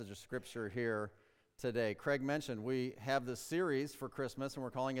Of scripture here today. Craig mentioned we have this series for Christmas, and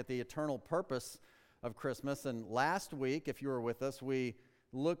we're calling it the eternal purpose of Christmas. And last week, if you were with us, we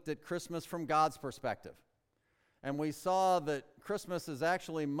looked at Christmas from God's perspective. And we saw that Christmas is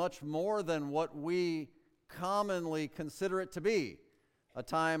actually much more than what we commonly consider it to be. A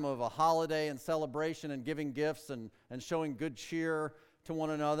time of a holiday and celebration and giving gifts and showing good cheer to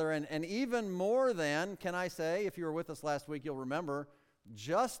one another. And even more than, can I say, if you were with us last week, you'll remember,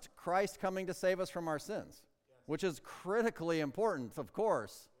 just Christ coming to save us from our sins, which is critically important, of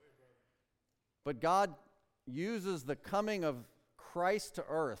course. But God uses the coming of Christ to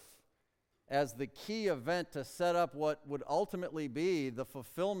earth as the key event to set up what would ultimately be the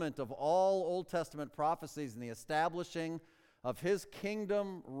fulfillment of all Old Testament prophecies and the establishing of His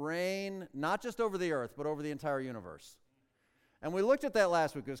kingdom reign, not just over the earth, but over the entire universe. And we looked at that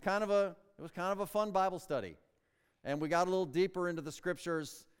last week. It was kind of a fun Bible study. And we got a little deeper into the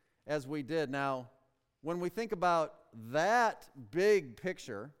scriptures as we did. Now, when we think about that big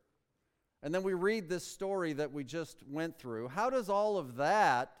picture, and then we read this story that we just went through, how does all of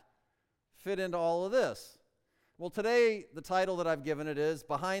that fit into all of this? Well, today, the title that I've given it is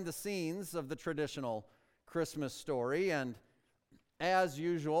Behind the Scenes of the Traditional Christmas Story. And as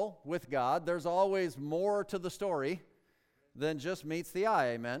usual with God, there's always more to the story than just meets the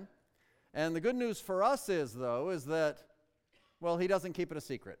eye, amen? And the good news for us is that, well, He doesn't keep it a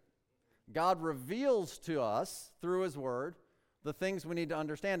secret. God reveals to us through His Word the things we need to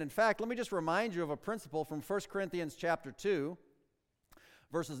understand. In fact, let me just remind you of a principle from 1 Corinthians chapter 2,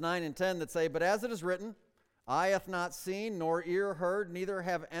 verses 9 and 10 that say, "But as it is written, eye hath not seen, nor ear heard, neither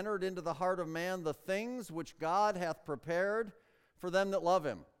have entered into the heart of man the things which God hath prepared for them that love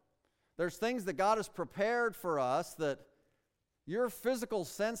Him." There's things that God has prepared for us that your physical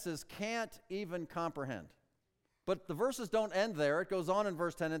senses can't even comprehend. But the verses don't end there. It goes on in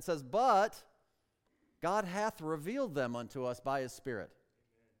verse 10 and says, "But God hath revealed them unto us by His Spirit.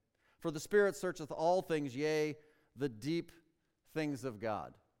 For the Spirit searcheth all things, yea, the deep things of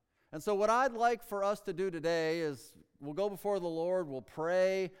God." And so what I'd like for us to do today is we'll go before the Lord, we'll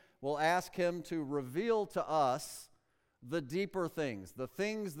pray, we'll ask Him to reveal to us the deeper things, the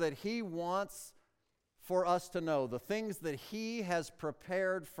things that He wants for us to know, the things that He has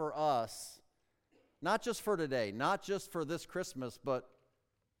prepared for us, not just for today, not just for this Christmas, but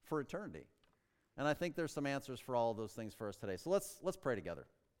for eternity. And I think there's some answers for all of those things for us today. So let's pray together.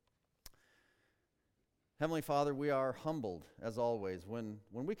 Heavenly Father, we are humbled, as always, when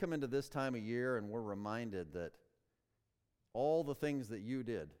we come into this time of year and we're reminded that all the things that You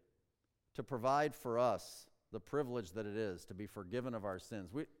did to provide for us the privilege that it is to be forgiven of our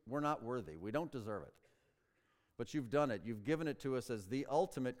sins. We're not worthy. We don't deserve it. But You've done it. You've given it to us as the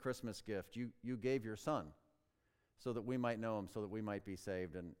ultimate Christmas gift. You gave Your Son so that we might know Him, so that we might be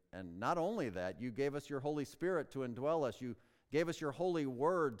saved. And not only that, You gave us Your Holy Spirit to indwell us. You gave us Your holy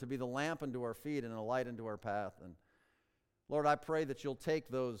word to be the lamp unto our feet and a light unto our path. And Lord, I pray that You'll take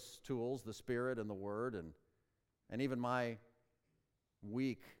those tools, the Spirit and the Word, and even my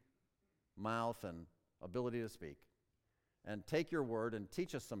weak mouth and ability to speak, and take Your word and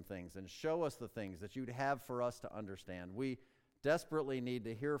teach us some things and show us the things that You'd have for us to understand. We desperately need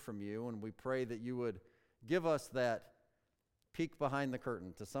to hear from You, and we pray that You would give us that peek behind the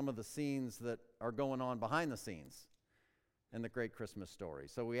curtain to some of the scenes that are going on behind the scenes in the great Christmas story.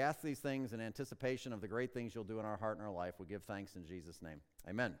 So we ask these things in anticipation of the great things You'll do in our heart and our life. We give thanks in Jesus' name.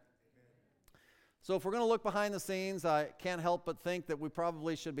 Amen. So if we're going to look behind the scenes, I can't help but think that we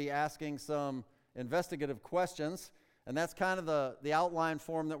probably should be asking some investigative questions. And that's kind of the outline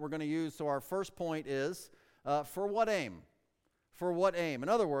form that we're going to use. So our first point is, for what aim? For what aim? In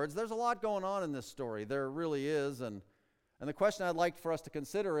other words, there's a lot going on in this story. There really is. And the question I'd like for us to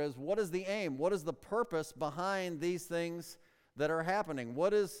consider is, what is the aim? What is the purpose behind these things that are happening?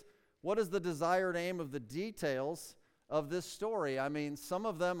 What is the desired aim of the details of this story? I mean, some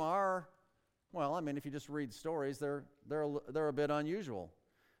of them are, well, I mean, if you just read stories, they're a bit unusual.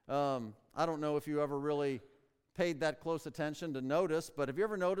 I don't know if you ever really paid that close attention to notice, but have you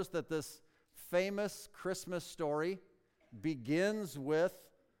ever noticed that this famous Christmas story begins with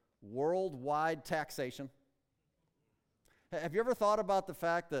worldwide taxation? Have you ever thought about the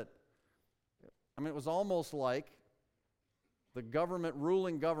fact that, I mean, it was almost like the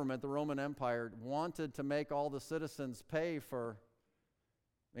ruling government, the Roman Empire, wanted to make all the citizens pay for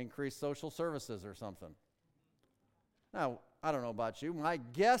increased social services or something. Now, I don't know about you. My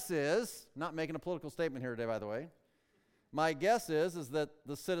guess is, not making a political statement here today, by the way, my guess is that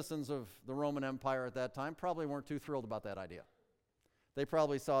the citizens of the Roman Empire at that time probably weren't too thrilled about that idea. They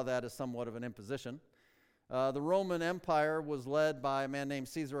probably saw that as somewhat of an imposition. The Roman Empire was led by a man named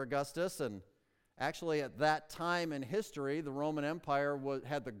Caesar Augustus, and actually at that time in history, the Roman Empire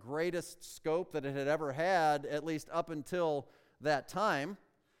had the greatest scope that it had ever had, at least up until that time.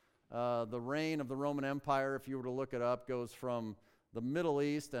 The reign of the Roman Empire, if you were to look it up, goes from the Middle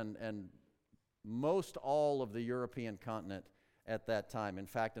East and most all of the European continent at that time. In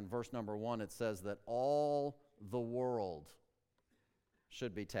fact, in verse number 1, it says that all the world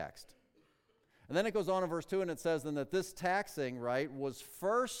should be taxed. And then it goes on in verse 2, and it says then that this taxing, right, was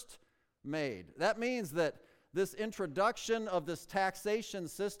first made. That means that this introduction of this taxation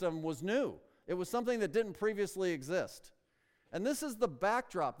system was new. It was something that didn't previously exist. And this is the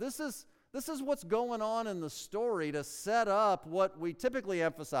backdrop. This is what's going on in the story to set up what we typically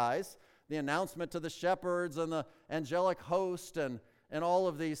emphasize, the announcement to the shepherds and the angelic host and all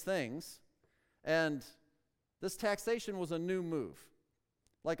of these things. And this taxation was a new move.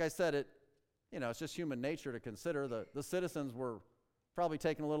 Like I said, it's just human nature to consider. The citizens were probably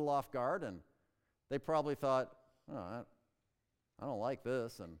taken a little off guard, and they probably thought, I don't like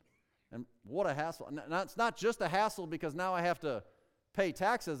this, and what a hassle. It's not just a hassle because now I have to pay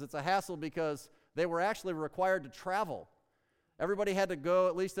taxes. It's a hassle because they were actually required to travel. Everybody had to go,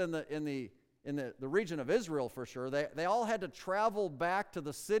 at least in the region of Israel for sure, they all had to travel back to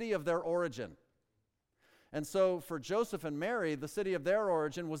the city of their origin. And so for Joseph and Mary, the city of their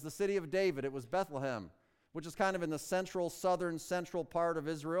origin was the city of David. It was Bethlehem, which is kind of in the central part of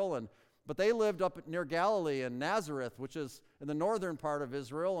Israel. But they lived up near Galilee and Nazareth, which is in the northern part of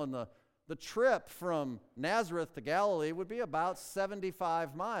Israel. And the trip from Nazareth to Galilee would be about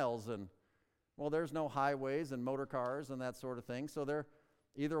 75 miles. And, well, there's no highways and motor cars and that sort of thing. So they're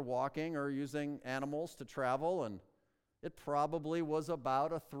either walking or using animals to travel. And it probably was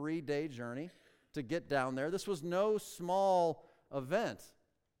about a 3-day journey to get down there. This was no small event.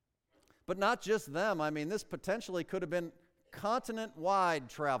 But not just them. I mean, this potentially could have been continent-wide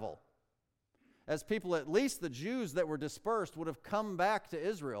travel, as people, at least the Jews that were dispersed, would have come back to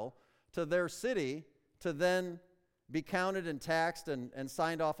Israel, to their city, to then be counted and taxed and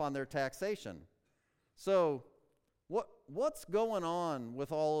signed off on their taxation. So what's going on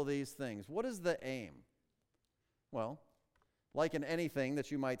with all of these things? What is the aim? Well, like in anything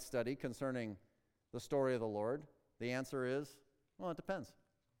that you might study concerning the story of the Lord, the answer is, well, it depends.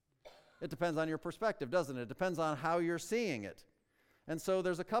 It depends on your perspective, doesn't it? It depends on how you're seeing it. And so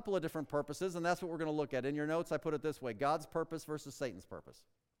there's a couple of different purposes, and that's what we're going to look at. In your notes, I put it this way: God's purpose versus Satan's purpose.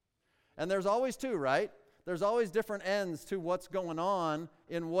 And there's always two, right? There's always different ends to what's going on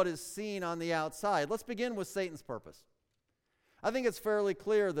in what is seen on the outside. Let's begin with Satan's purpose. I think it's fairly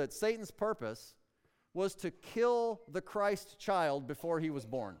clear that Satan's purpose was to kill the Christ child before he was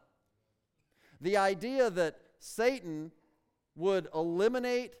born. The idea that Satan would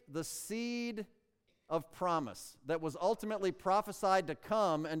eliminate the seed of promise that was ultimately prophesied to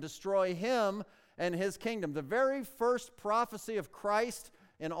come and destroy him and his kingdom. The very first prophecy of Christ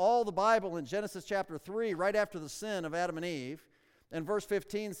in all the Bible, in Genesis chapter 3, right after the sin of Adam and Eve, and verse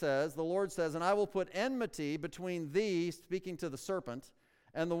 15 says, the Lord says, "And I will put enmity between thee," speaking to the serpent,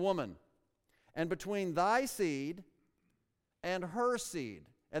 "and the woman, and between thy seed and her seed."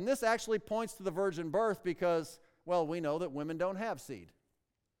 And this actually points to the virgin birth because, well, we know that women don't have seed.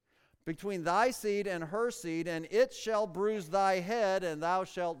 "Between thy seed and her seed, and it shall bruise thy head, and thou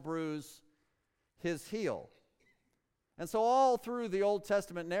shalt bruise his heel." And so all through the Old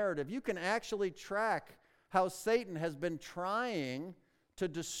Testament narrative, you can actually track how Satan has been trying to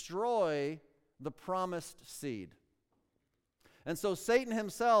destroy the promised seed. And so Satan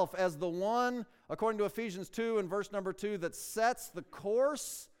himself, as the one, according to Ephesians 2 and verse number 2, that sets the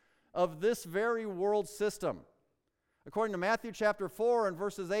course of this very world system. According to Matthew chapter 4 and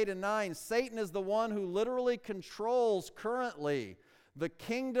verses 8 and 9, Satan is the one who literally controls currently the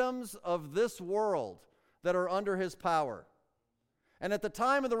kingdoms of this world that are under his power. And at the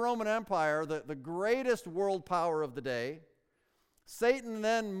time of the Roman Empire, the greatest world power of the day, Satan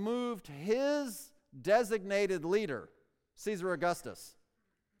then moved his designated leader, Caesar Augustus,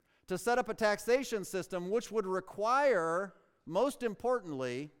 to set up a taxation system which would require, most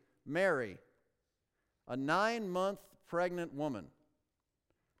importantly, Mary, a 9-month pregnant woman,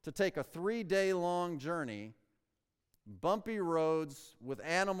 to take a 3-day-long journey, bumpy roads with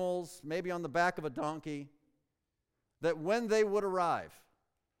animals, maybe on the back of a donkey, that when they would arrive,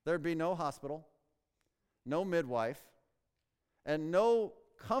 there'd be no hospital, no midwife, and no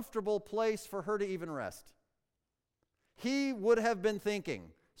comfortable place for her to even rest. He would have been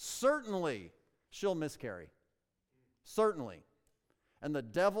thinking, certainly she'll miscarry. Certainly. And the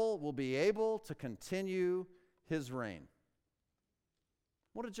devil will be able to continue his reign.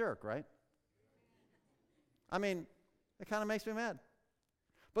 What a jerk, right? I mean, it kind of makes me mad.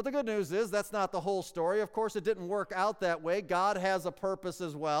 But the good news is that's not the whole story. Of course, it didn't work out that way. God has a purpose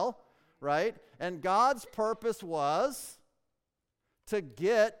as well, right? And God's purpose was to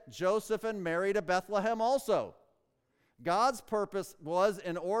get Joseph and Mary to Bethlehem also. God's purpose was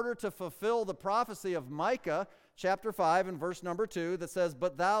in order to fulfill the prophecy of Micah chapter 5 and verse number 2 that says,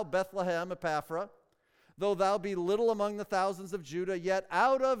 "But thou, Bethlehem Ephrathah, though thou be little among the thousands of Judah, yet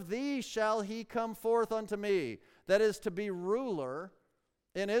out of thee shall he come forth unto me, that is to be ruler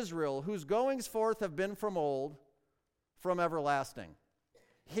in Israel, whose goings forth have been from old, from everlasting."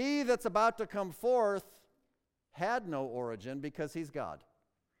 He that's about to come forth had no origin because he's God.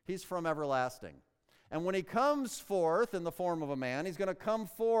 He's from everlasting. And when he comes forth in the form of a man, he's going to come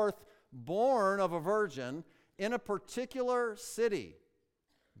forth born of a virgin in a particular city,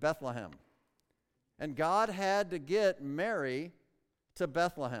 Bethlehem. And God had to get Mary to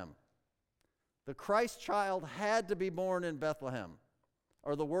Bethlehem. The Christ child had to be born in Bethlehem,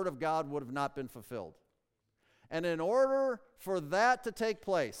 or the word of God would have not been fulfilled. And in order for that to take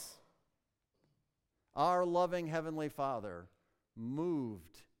place, our loving Heavenly Father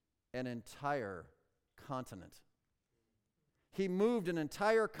moved an entire continent. He moved an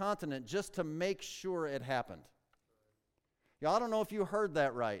entire continent just to make sure it happened. Y'all, I don't know if you heard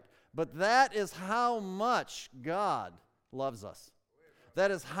that right, but that is how much God loves us.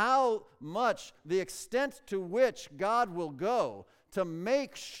 That is how much, the extent to which God will go to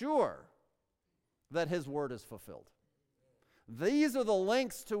make sure that His word is fulfilled. These are the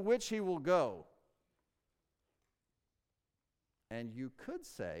lengths to which He will go. And you could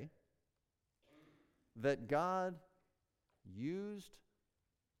say that God used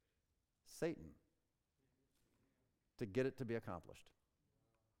Satan to get it to be accomplished.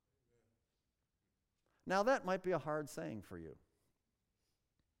 Now, that might be a hard saying for you.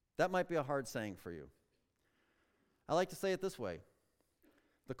 That might be a hard saying for you. I like to say it this way.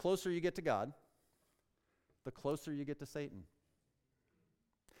 The closer you get to God, the closer you get to Satan.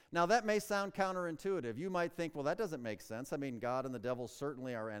 Now, that may sound counterintuitive. You might think, well, that doesn't make sense. I mean, God and the devil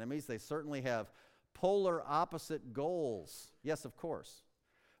certainly are enemies. They certainly have polar opposite goals. Yes, of course.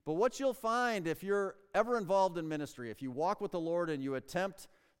 But what you'll find if you're ever involved in ministry, if you walk with the Lord and you attempt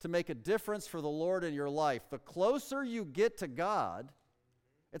to make a difference for the Lord in your life, the closer you get to God,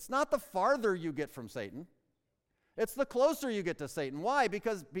 it's not the farther you get from Satan. It's the closer you get to Satan. Why?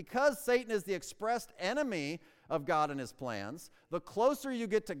 Because Satan is the expressed enemy of God and His plans, the closer you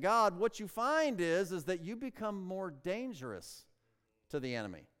get to God, what you find is that you become more dangerous to the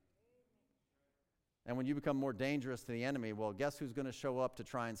enemy. And when you become more dangerous to the enemy, well, guess who's going to show up to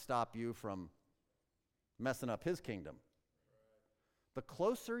try and stop you from messing up his kingdom? The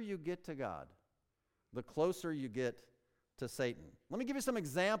closer you get to God, the closer you get to Satan. Let me give you some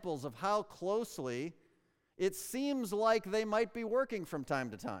examples of how closely it seems like they might be working from time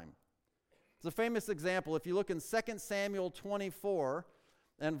to time. It's a famous example. If you look in 2 Samuel 24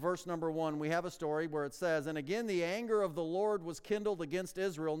 and verse number 1, we have a story where it says, "And again the anger of the Lord was kindled against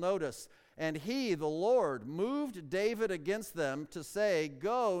Israel." Notice, "And He, the Lord, moved David against them to say,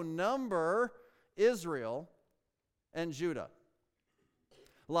 Go, number Israel and Judah."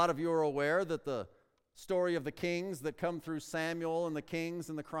 A lot of you are aware that the story of the kings that come through Samuel and the Kings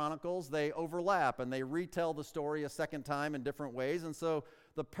and the Chronicles, they overlap and they retell the story a second time in different ways. And so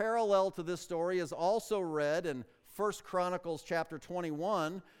the parallel to this story is also read in 1 Chronicles chapter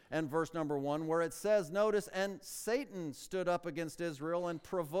 21 and verse number 1, where it says, notice, "And Satan stood up against Israel and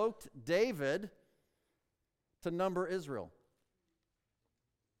provoked David to number Israel."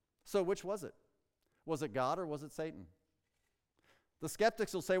 So which was it? Was it God or was it Satan? The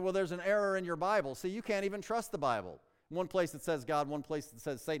skeptics will say, well, there's an error in your Bible. See, you can't even trust the Bible. One place it says God, one place it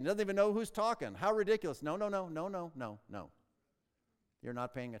says Satan. It doesn't even know who's talking. How ridiculous. No. You're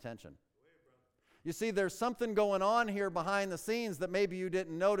not paying attention. You see, there's something going on here behind the scenes that maybe you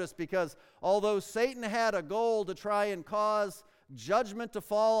didn't notice, because although Satan had a goal to try and cause judgment to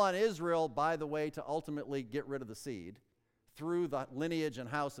fall on Israel, by the way, to ultimately get rid of the seed through the lineage and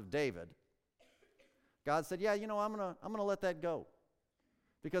house of David, God said, yeah, I'm gonna let that go.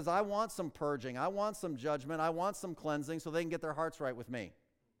 Because I want some purging, I want some judgment, I want some cleansing so they can get their hearts right with me.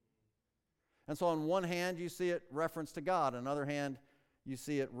 And so on one hand, you see it referenced to God. On the other hand, you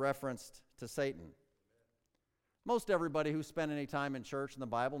see it referenced to Satan. Most everybody who spent any time in church in the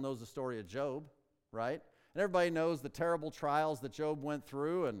Bible knows the story of Job, right? And everybody knows the terrible trials that Job went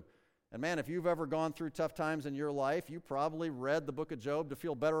through. And man, if you've ever gone through tough times in your life, you probably read the book of Job to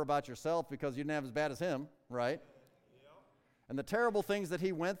feel better about yourself because you didn't have as bad as him, right? And the terrible things that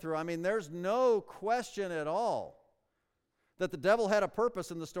he went through, I mean, there's no question at all that the devil had a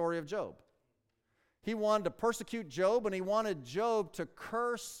purpose in the story of Job. He wanted to persecute Job, and he wanted Job to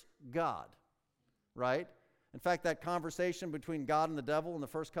curse God, right? In fact, that conversation between God and the devil in the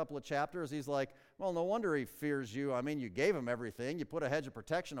first couple of chapters, he's like, well, no wonder he fears you. I mean, you gave him everything. You put a hedge of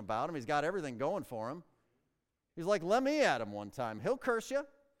protection about him. He's got everything going for him. He's like, let me at him one time. He'll curse you.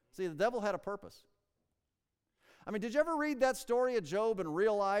 See, the devil had a purpose. I mean, did you ever read that story of Job and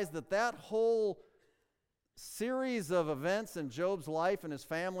realize that that whole series of events in Job's life and his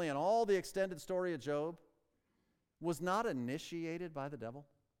family and all the extended story of Job was not initiated by the devil?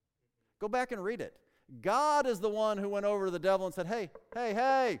 Go back and read it. God is the one who went over to the devil and said, hey,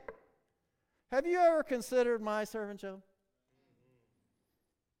 have you ever considered my servant Job?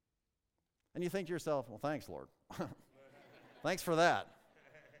 And you think to yourself, well, thanks, Lord. Thanks for that.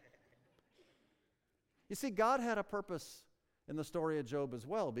 You see, God had a purpose in the story of Job as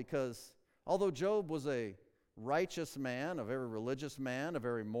well, because although Job was a righteous man, a very religious man, a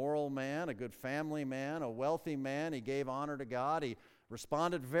very moral man, a good family man, a wealthy man, he gave honor to God, he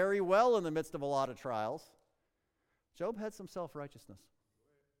responded very well in the midst of a lot of trials. Job had some self-righteousness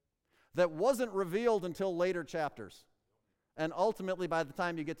that wasn't revealed until later chapters. And ultimately, by the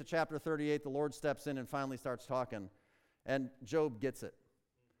time you get to chapter 38, the Lord steps in and finally starts talking, and Job gets it.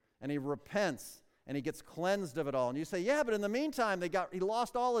 And he repents, and he gets cleansed of it all. And you say, yeah, but in the meantime, he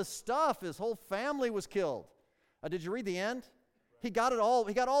lost all his stuff. His whole family was killed. Did you read the end? He got it all.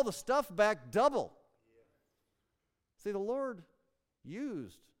 He got all the stuff back double. See, the Lord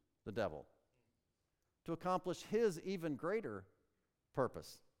used the devil to accomplish his even greater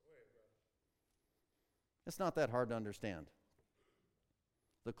purpose. It's not that hard to understand.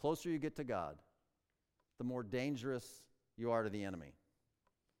 The closer you get to God, the more dangerous you are to the enemy.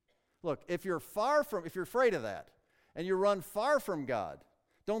 Look, if you're afraid of that, and you run far from God,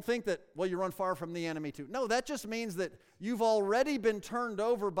 don't think that, well, you run far from the enemy too. No, that just means that you've already been turned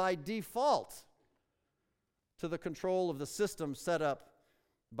over by default to the control of the system set up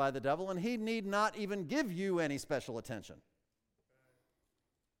by the devil, and he need not even give you any special attention.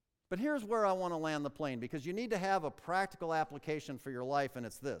 But here's where I want to land the plane, because you need to have a practical application for your life, and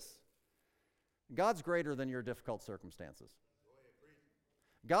it's this. God's greater than your difficult circumstances.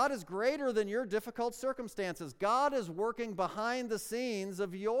 God is greater than your difficult circumstances. God is working behind the scenes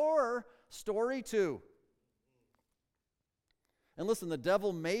of your story too. And listen, the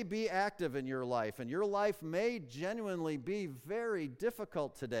devil may be active in your life, and your life may genuinely be very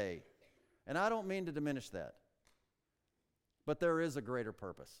difficult today. And I don't mean to diminish that. But there is a greater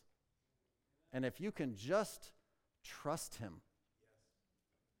purpose. And if you can just trust him,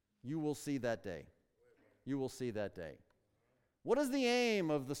 you will see that day. You will see that day. What is the aim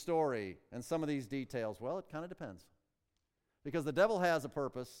of the story and some of these details? Well, it kind of depends. Because the devil has a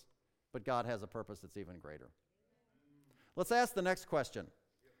purpose, but God has a purpose that's even greater. Let's ask the next question.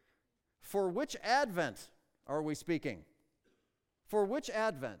 For which Advent are we speaking? For which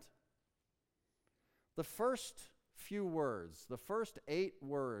Advent? The first few words, the first 8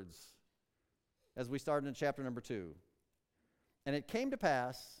 words, as we started in chapter number 2. And it came to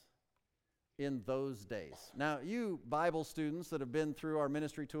pass in those days. Now, you Bible students that have been through our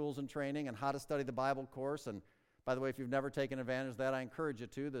ministry tools and training and how to study the Bible course, and by the way, if you've never taken advantage of that, I encourage you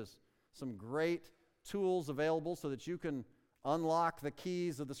to. There's some great tools available so that you can unlock the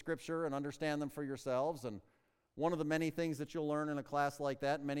keys of the Scripture and understand them for yourselves. And one of the many things that you'll learn in a class like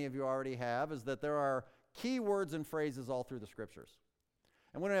that, many of you already have, is that there are key words and phrases all through the Scriptures.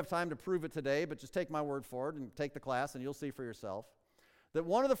 And we don't have time to prove it today, but just take my word for it and take the class and you'll see for yourself that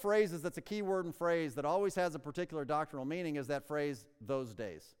one of the phrases that's a key word and phrase that always has a particular doctrinal meaning is that phrase, those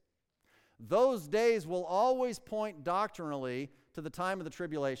days. Those days will always point doctrinally to the time of the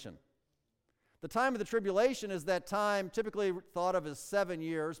tribulation. The time of the tribulation is that time typically thought of as 7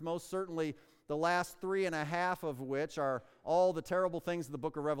 years, most certainly the last 3.5 of which are all the terrible things the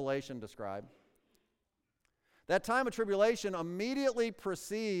book of Revelation describe. That time of tribulation immediately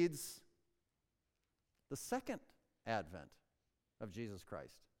precedes the second advent of Jesus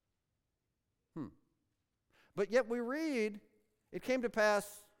Christ. But yet we read, it came to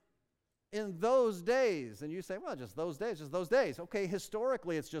pass in those days. And you say, well, just those days. Okay,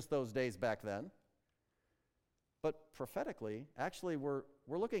 historically it's just those days back then. But prophetically, actually we're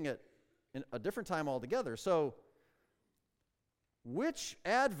looking at a different time altogether. So, which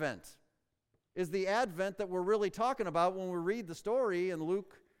advent is the advent that we're really talking about when we read the story in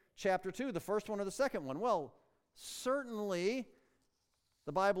Luke chapter 2, the first one or the second one? Well, certainly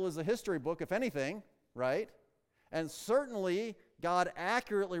the Bible is a history book, if anything, right? And certainly God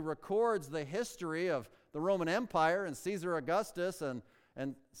accurately records the history of the Roman Empire and Caesar Augustus and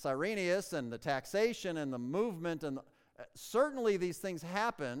Cyrenius and the taxation and the movement. And certainly these things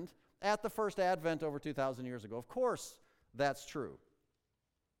happened at the first advent over 2,000 years ago. Of course, that's true.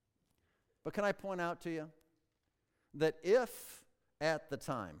 But can I point out to you that if at the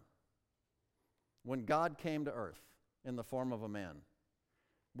time when God came to earth in the form of a man,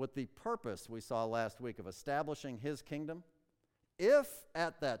 with the purpose we saw last week of establishing his kingdom, if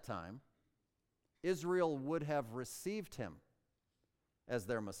at that time Israel would have received him as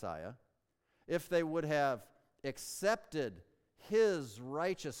their Messiah, if they would have accepted his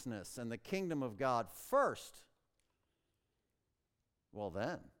righteousness and the kingdom of God first, well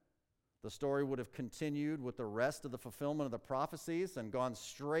then, the story would have continued with the rest of the fulfillment of the prophecies and gone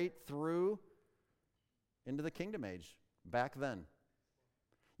straight through into the kingdom age back then.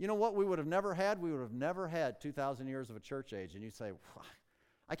 You know what we would have never had? We would have never had 2,000 years of a church age. And you say,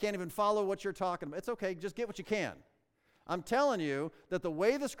 I can't even follow what you're talking about. It's okay, just get what you can. I'm telling you that the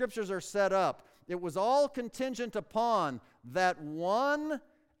way the scriptures are set up, it was all contingent upon that one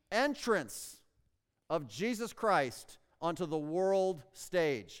entrance of Jesus Christ onto the world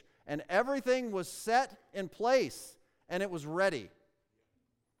stage. And everything was set in place, and it was ready.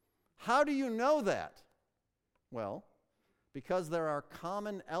 How do you know that? Well, because there are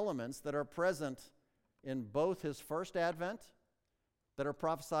common elements that are present in both his first advent that are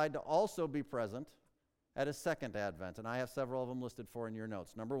prophesied to also be present at his second advent. And I have several of them listed for in your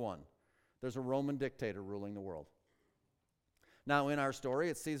notes. Number one, there's a Roman dictator ruling the world. Now, in our story,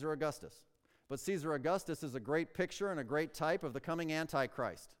 it's Caesar Augustus. But Caesar Augustus is a great picture and a great type of the coming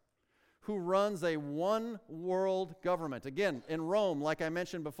Antichrist, who runs a one-world government. Again, in Rome, like I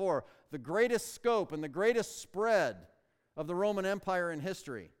mentioned before, the greatest scope and the greatest spread of the Roman Empire in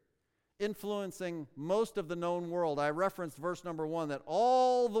history, influencing most of the known world. I referenced verse number 1, that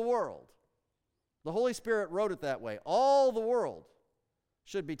all the world, the Holy Spirit wrote it that way, all the world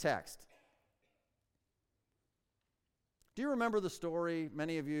should be taxed. Do you remember the story,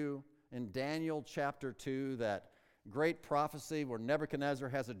 many of you, in Daniel chapter 2, that great prophecy where Nebuchadnezzar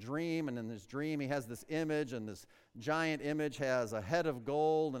has a dream, and in this dream he has this image, and this giant image has a head of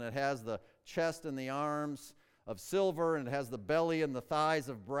gold, and it has the chest and the arms of silver, and it has the belly and the thighs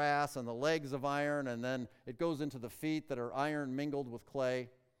of brass and the legs of iron, and then it goes into the feet that are iron mingled with clay.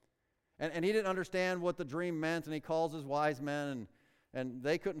 And he didn't understand what the dream meant, and he calls his wise men, and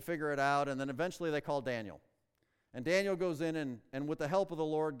they couldn't figure it out, and then eventually they call Daniel. And Daniel goes in, and with the help of the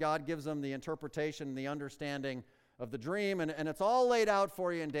Lord, God gives him the interpretation, the understanding of the dream, and it's all laid out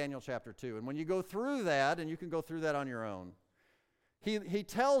for you in Daniel chapter 2. And when you go through that, and you can go through that on your own, he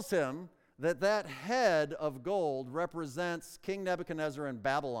tells him that head of gold represents King Nebuchadnezzar and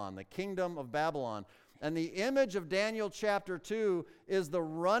Babylon, the kingdom of Babylon. And the image of Daniel chapter 2 is the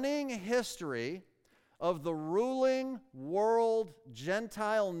running history of the ruling world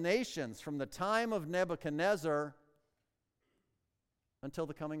Gentile nations from the time of Nebuchadnezzar until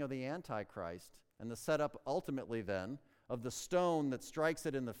the coming of the Antichrist, and the setup ultimately then of the stone that strikes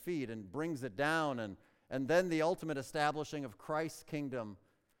it in the feet and brings it down, and then the ultimate establishing of Christ's kingdom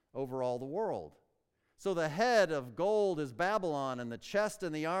over all the world. So the head of gold is Babylon, and the chest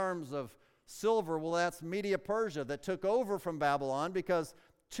and the arms of silver, well, that's Media-Persia that took over from Babylon, because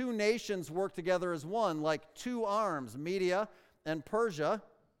two nations work together as one, like two arms, Media and Persia.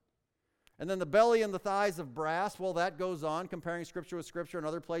 And then the belly and the thighs of brass, well, that goes on, comparing Scripture with Scripture and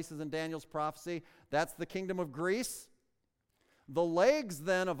other places in Daniel's prophecy. That's the kingdom of Greece. The legs,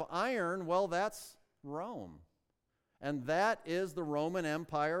 then, of iron, well, that's Rome. And that is the Roman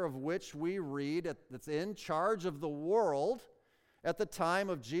Empire of which we read that's in charge of the world at the time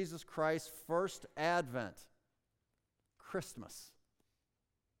of Jesus Christ's first advent, Christmas.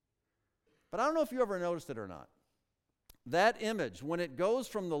 But I don't know if you ever noticed it or not. That image, when it goes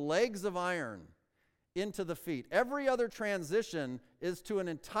from the legs of iron into the feet, every other transition is to an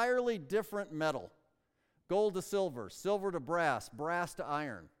entirely different metal. Gold to silver, silver to brass, brass to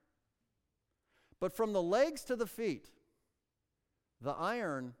iron. But from the legs to the feet, the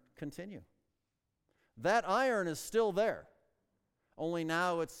iron continue. That iron is still there, only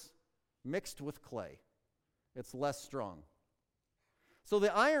now it's mixed with clay. It's less strong. So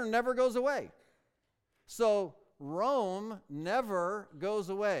the iron never goes away. So Rome never goes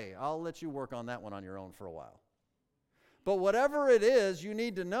away. I'll let you work on that one on your own for a while. But whatever it is, you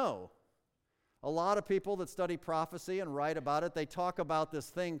need to know. A lot of people that study prophecy and write about it, they talk about this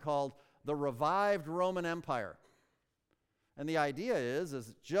thing called the revived Roman Empire. And the idea is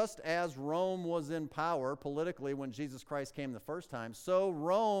just as Rome was in power politically when Jesus Christ came the first time, so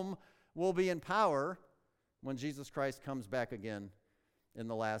Rome will be in power when Jesus Christ comes back again in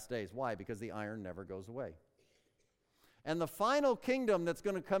the last days. Why? Because the iron never goes away. And the final kingdom that's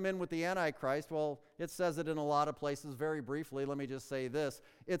going to come in with the Antichrist, well, it says it in a lot of places very briefly. Let me just say this.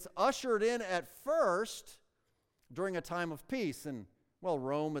 It's ushered in at first during a time of peace. And, well,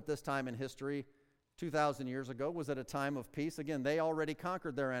 Rome at this time in history, 2,000 years ago, was at a time of peace. Again, they already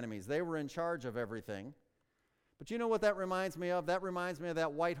conquered their enemies. They were in charge of everything. But you know what that reminds me of? That reminds me of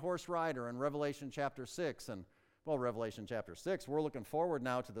that white horse rider in Revelation chapter 6. And, well, Revelation chapter 6, we're looking forward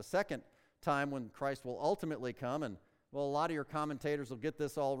now to the second time when Christ will ultimately come. And, well, a lot of your commentators will get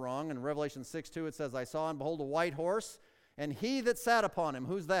this all wrong. In Revelation 6:2, it says, I saw and behold a white horse, and he that sat upon him.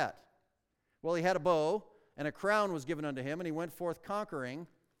 Who's that? Well, he had a bow, and a crown was given unto him, and he went forth conquering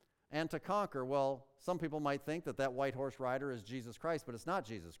and to conquer. Well, some people might think that that white horse rider is Jesus Christ, but it's not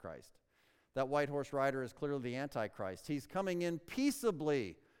Jesus Christ. That white horse rider is clearly the Antichrist. He's coming in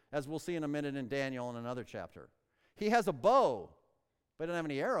peaceably, as we'll see in a minute in Daniel in another chapter. He has a bow, but he doesn't have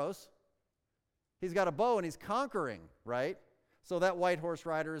any arrows. He's got a bow and he's conquering, right? So that white horse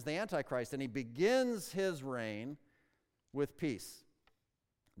rider is the Antichrist, and he begins his reign with peace.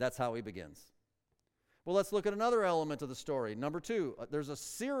 That's how he begins. Well, let's look at another element of the story. Number 2, there's a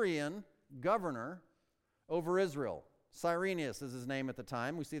Syrian governor over Israel. Cyrenius is his name at the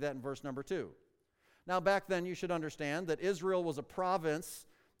time. We see that in verse number 2. Now, back then, you should understand that Israel was a province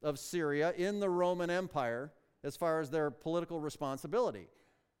of Syria in the Roman Empire as far as their political responsibility.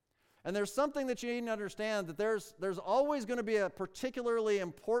 And there's something that you need to understand, that there's always going to be a particularly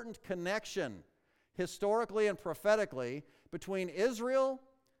important connection, historically and prophetically, between Israel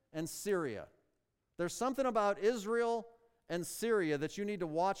and Syria. There's something about Israel and Syria that you need to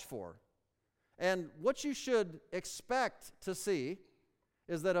watch for. And what you should expect to see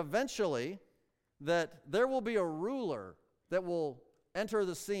is that eventually that there will be a ruler that will enter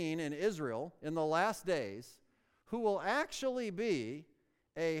the scene in Israel in the last days who will actually be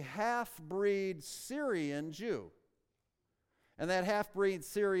a half-breed Syrian Jew. And that half-breed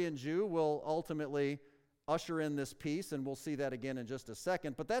Syrian Jew will ultimately usher in this peace, and we'll see that again in just a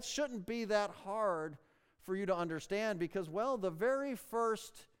second. But that shouldn't be that hard for you to understand because, well, the very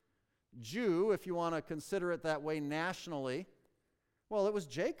first Jew, if you want to consider it that way nationally, well, it was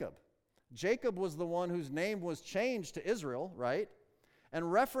Jacob. Jacob was the one whose name was changed to Israel, right? And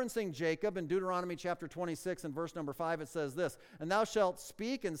referencing Jacob in Deuteronomy chapter 26 and verse number 5, it says this, and thou shalt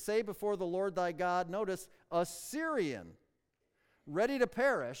speak and say before the Lord thy God, notice, a Syrian ready to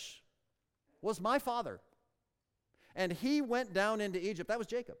perish was my father. And he went down into Egypt, that was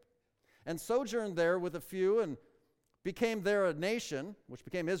Jacob, and sojourned there with a few and became there a nation, which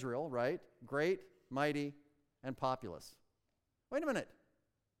became Israel, right? Great, mighty, and populous. Wait a minute.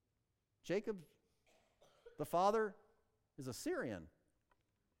 Jacob, the father, is a Syrian.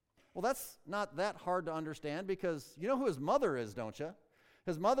 Well, that's not that hard to understand because you know who his mother is, don't you?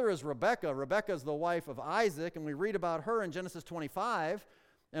 His mother is Rebekah. Rebekah is the wife of Isaac, and we read about her in Genesis 25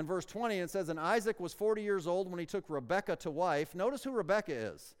 and verse 20. It says, and Isaac was 40 years old when he took Rebekah to wife. Notice who Rebekah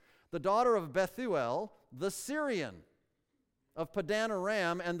is. The daughter of Bethuel, the Syrian of Padan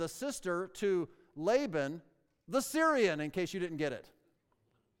Aram, and the sister to Laban, the Syrian, in case you didn't get it.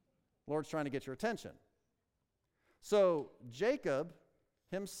 Lord's trying to get your attention. So Jacob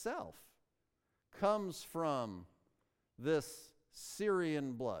himself comes from this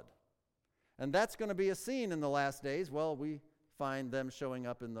Syrian blood. And that's going to be a scene in the last days. Well, we find them showing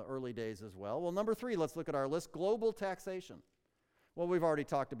up in the early days as well. Well, number 3, let's look at our list, global taxation. Well, we've already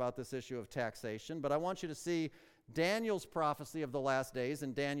talked about this issue of taxation, but I want you to see Daniel's prophecy of the last days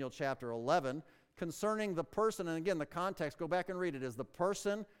in Daniel chapter 11 concerning the person, and again, the context, go back and read it, is the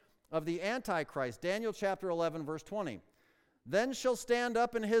person of the Antichrist. Daniel chapter 11, verse 20. Then shall stand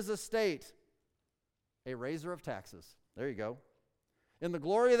up in his estate a raiser of taxes. There you go. In the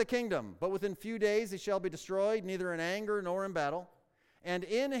glory of the kingdom, but within few days he shall be destroyed, neither in anger nor in battle. And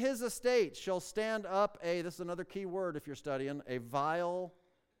in his estate shall stand up this is another key word if you're studying, a vile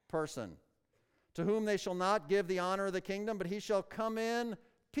person, to whom they shall not give the honor of the kingdom, but he shall come in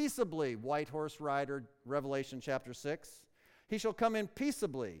peaceably. White horse rider, Revelation chapter 6. He shall come in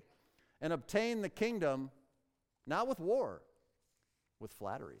peaceably and obtain the kingdom, not with war, with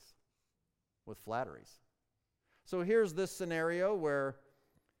flatteries. With flatteries. So here's this scenario where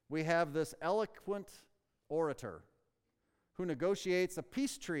we have this eloquent orator who negotiates a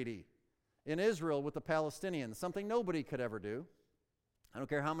peace treaty in Israel with the Palestinians, something nobody could ever do. I don't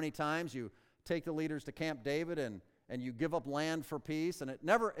care how many times you take the leaders to Camp David and you give up land for peace, and it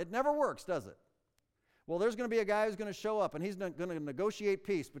never works, does it? Well, there's going to be a guy who's going to show up, and he's going to negotiate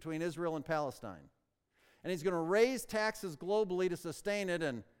peace between Israel and Palestine. And he's going to raise taxes globally to sustain it.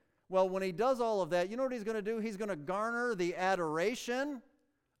 And, well, when he does all of that, you know what he's going to do? He's going to garner the adoration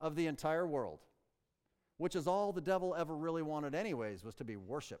of the entire world. which is all the devil ever really wanted anyways, was to be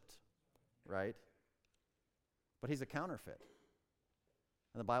worshiped, right? But he's a counterfeit.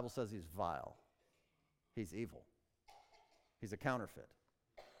 And the Bible says he's vile. He's evil. He's a counterfeit.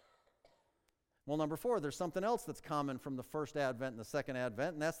 Well, number 4, there's something else that's common from the first Advent and the second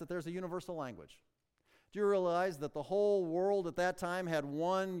Advent, and that's that there's a universal language. Do you realize that the whole world at that time had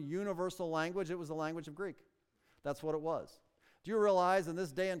one universal language? It was the language of Greek. That's what it was. Do you realize in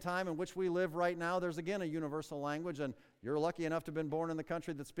this day and time in which we live right now, there's again a universal language, and you're lucky enough to have been born in the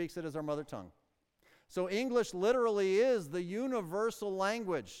country that speaks it as our mother tongue. So English literally is the universal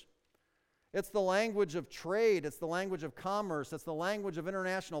language. It's the language of trade. It's the language of commerce. It's the language of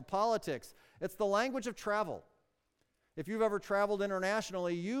international politics. It's the language of travel. If you've ever traveled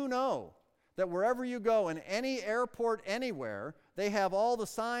internationally, you know that wherever you go, in any airport anywhere, they have all the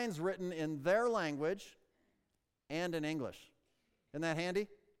signs written in their language and in English. Isn't that handy?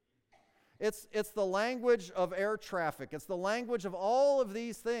 It's the language of air traffic. It's the language of all of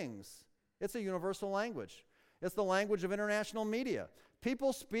these things. It's a universal language. It's the language of international media.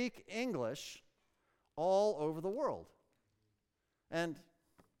 People speak English all over the world. And,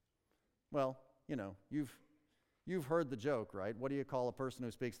 well, you know, you've heard the joke, right? What do you call a person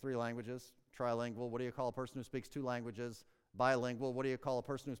who speaks 3 languages? Trilingual. What do you call a person who speaks 2 languages? Bilingual. What do you call a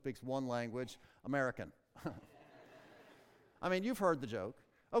person who speaks 1 language? American. I mean, you've heard the joke.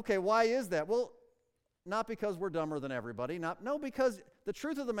 Okay, why is that? Well, not because we're dumber than everybody. No, because the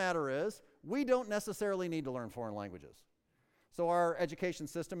truth of the matter is we don't necessarily need to learn foreign languages. So our education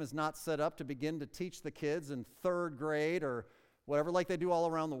system is not set up to begin to teach the kids in 3rd grade or whatever, like they do all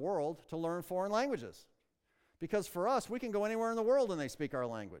around the world, to learn foreign languages. Because for us, we can go anywhere in the world and they speak our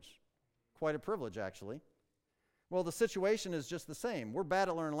language. Quite a privilege, actually. Well, the situation is just the same. We're bad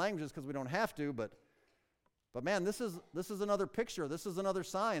at learning languages because we don't have to, but man, this is another picture. This is another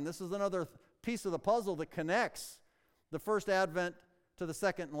sign. This is another piece of the puzzle that connects the first Advent to the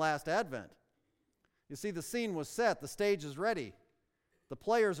second and last Advent. You see, the scene was set. The stage is ready. The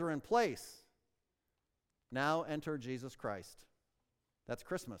players are in place. Now enter Jesus Christ. That's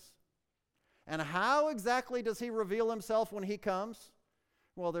Christmas. And how exactly does he reveal himself when he comes?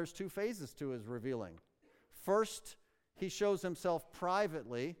 Well, there's 2 phases to his revealing. First, he shows himself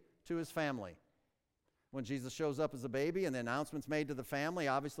privately to his family. When Jesus shows up as a baby and the announcement's made to the family,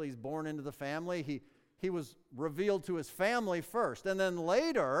 obviously he's born into the family. He was revealed to his family first. And then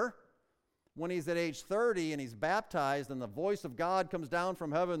later, when he's at age 30 and he's baptized and the voice of God comes down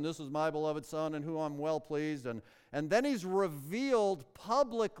from heaven, "This is my beloved Son in whom I'm well pleased." And then he's revealed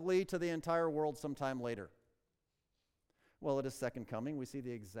publicly to the entire world sometime later. Well, at his second coming, we see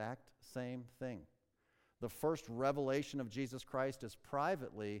the exact same thing. The first revelation of Jesus Christ is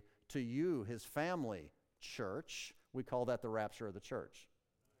privately to you, his family, church. We call that the rapture of the church.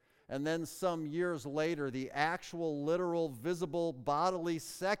 And then some years later, the actual, literal, visible, bodily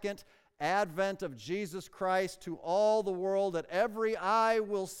second advent of Jesus Christ to all the world, that every eye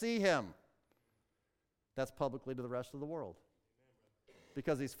will see him. That's publicly to the rest of the world,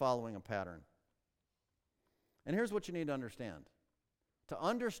 because he's following a pattern. And here's what you need to understand. To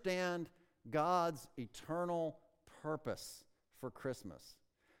understand God's eternal purpose for Christmas,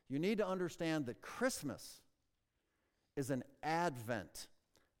 you need to understand that Christmas is an advent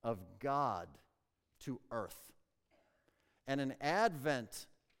of God to earth. And an advent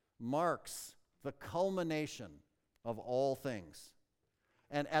marks the culmination of all things.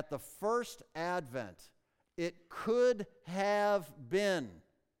 And at the first advent, it could have been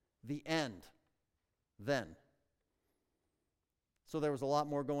the end then. So there was a lot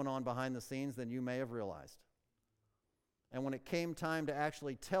more going on behind the scenes than you may have realized. And when it came time to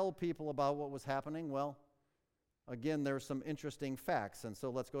actually tell people about what was happening, well, again, there's some interesting facts. And so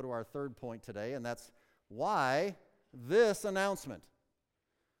let's go to our third point today, and that's why this announcement.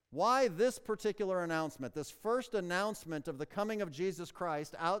 Why this particular announcement, this first announcement of the coming of Jesus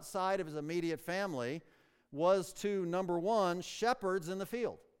Christ outside of his immediate family, was to, number 1, shepherds in the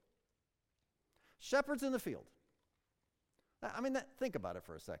field. Shepherds in the field. I mean, think about it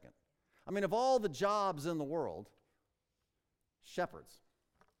for a second. I mean, of all the jobs in the world, shepherds.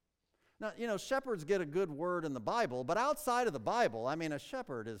 Now, you know, shepherds get a good word in the Bible, but outside of the Bible, I mean, a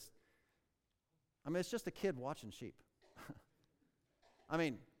shepherd is, it's just a kid watching sheep. I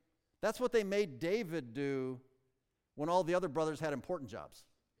mean, that's what they made David do when all the other brothers had important jobs.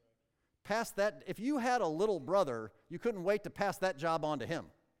 Pass that, if you had a little brother, you couldn't wait to pass that job on to him.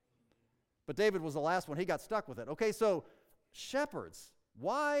 But David was the last one. He got stuck with it. Okay, so shepherds.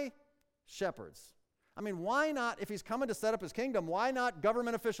 Why shepherds? I mean, why not, if he's coming to set up his kingdom, why not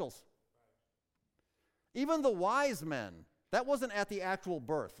government officials? Even the wise men That wasn't at the actual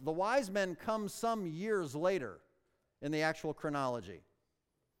birth. The wise men come some years later in the actual chronology.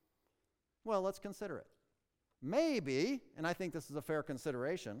 Well, let's consider it. Maybe, and I think this is a fair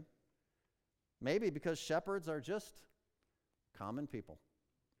consideration, maybe because shepherds are just common people.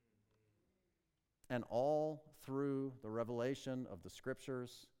 And all through the revelation of the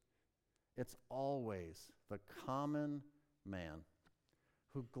Scriptures, it's always the common man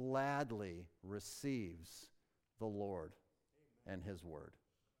who gladly receives the Lord and His Word.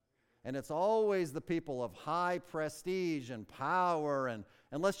 And it's always the people of high prestige and power and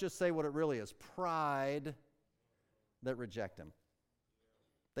let's just say what it really is, pride, that reject Him.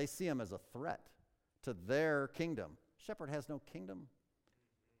 They see Him as a threat to their kingdom. Shepherd has no kingdom.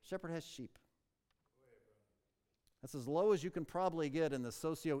 Shepherd has sheep. That's as low as you can probably get in the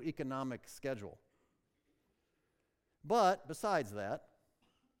socioeconomic schedule. But besides that,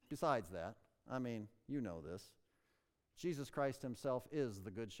 I mean, you know this, Jesus Christ Himself is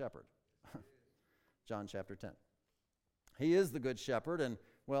the Good Shepherd. John chapter 10. He is the Good Shepherd, and,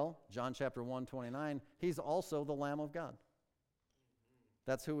 well, John chapter 1:29, He's also the Lamb of God.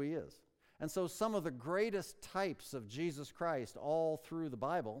 That's who He is. And so some of the greatest types of Jesus Christ all through the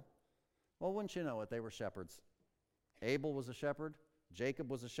Bible, well, wouldn't you know it, they were shepherds. Abel was a shepherd. Jacob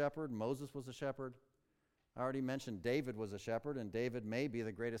was a shepherd. Moses was a shepherd. I already mentioned David was a shepherd, and David may be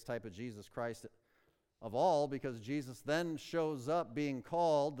the greatest type of Jesus Christ of all because Jesus then shows up being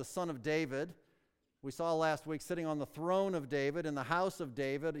called the Son of David. We saw last week sitting on the throne of David in the house of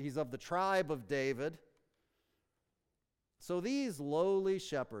David. He's of the tribe of David. So these lowly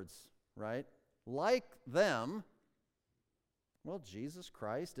shepherds, right, like them, well, Jesus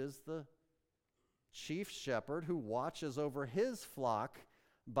Christ is the chief shepherd who watches over His flock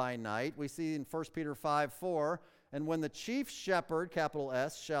by night. We see in 1 Peter 5:4, and when the chief shepherd, capital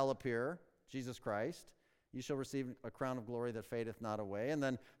S, shall appear, Jesus Christ, you shall receive a crown of glory that fadeth not away. And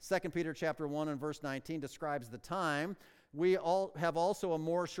then 2 Peter chapter 1 and verse 19 describes the time. We all have also a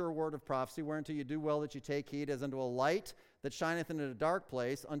more sure word of prophecy, whereunto you do well that you take heed as unto a light that shineth into a dark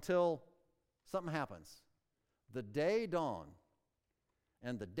place until something happens. The day dawn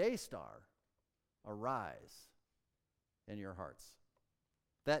and the day star arise in your hearts.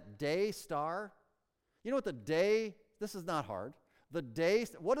 That day star, you know what the day, this is not hard. The day,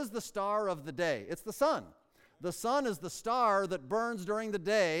 what is the star of the day? It's the sun. The sun is the star that burns during the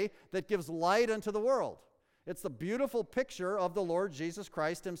day that gives light unto the world. It's the beautiful picture of the Lord Jesus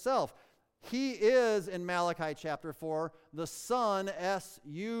Christ Himself. He is, in Malachi chapter 4, the Son,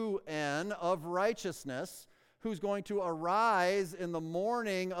 S-U-N, of righteousness, who's going to arise in the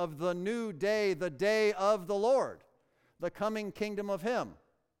morning of the new day, the day of the Lord, the coming kingdom of Him.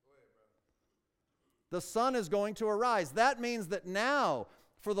 The sun is going to arise. That means that now,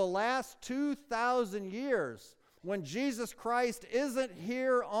 for the last 2,000 years, when Jesus Christ isn't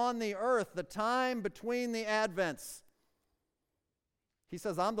here on the earth, the time between the advents, He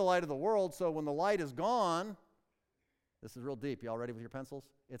says, I'm the light of the world, so when the light is gone, this is real deep. Y'all ready with your pencils?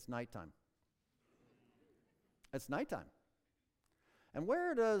 It's nighttime. It's nighttime. And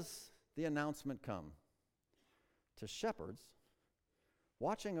where does the announcement come? To shepherds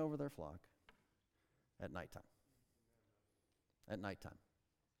watching over their flock at nighttime. At nighttime.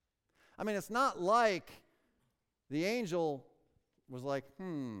 I mean, it's not like the angel was like,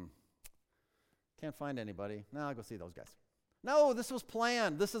 can't find anybody. No, I'll go see those guys. No, this was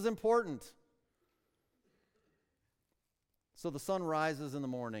planned. This is important. So the sun rises in the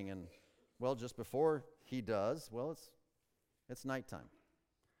morning, and, well, just before he does, well, it's nighttime.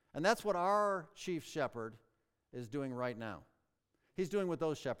 And that's what our chief shepherd is doing right now. He's doing what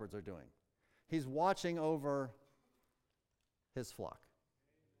those shepherds are doing. He's watching over His flock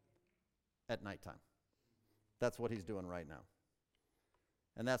at nighttime. That's what He's doing right now.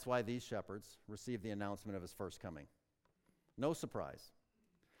 And that's why these shepherds received the announcement of His first coming. No surprise.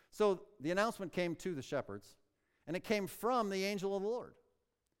 So the announcement came to the shepherds, and it came from the angel of the Lord.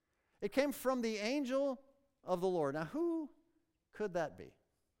 It came from the angel of the Lord. Now, who could that be?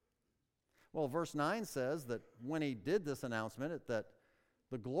 Well, verse 9 says that when he did this announcement, that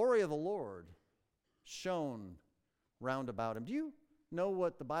the glory of the Lord shone round about him. Do you know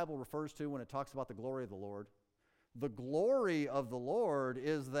what the Bible refers to when it talks about the glory of the Lord? The glory of the Lord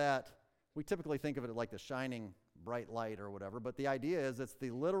is that, we typically think of it like the shining bright light or whatever, but the idea is it's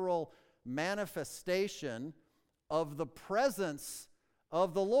the literal manifestation of the presence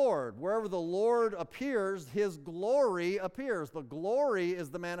of the Lord. Wherever the Lord appears, His glory appears. The glory is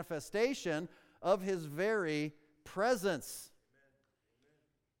the manifestation of His very presence.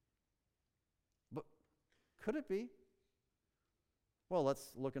 But could it be? Well,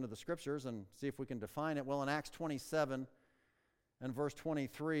 let's look into the Scriptures and see if we can define it. Well, in Acts 27 In verse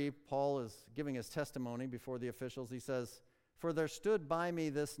 23, Paul is giving his testimony before the officials. He says, "For there stood by me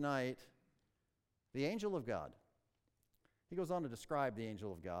this night the angel of God." He goes on to describe the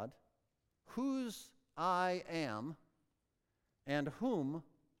angel of God, "whose I am and whom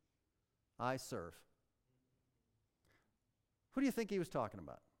I serve." Who do you think he was talking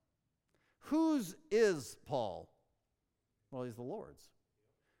about? Whose is Paul? Well, he's the Lord's.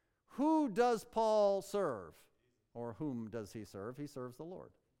 Who does Paul serve? Or whom does he serve? He serves the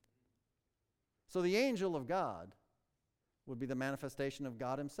Lord. So the angel of God would be the manifestation of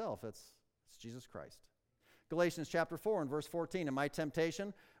God himself. It's Jesus Christ. Galatians chapter 4 and verse 14, "And my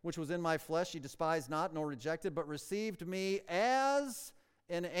temptation, which was in my flesh, ye despised not, nor rejected, but received me as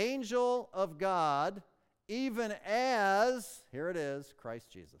an angel of God, even as," here it is, "Christ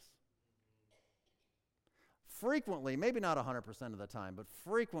Jesus." Frequently, maybe not 100% of the time, but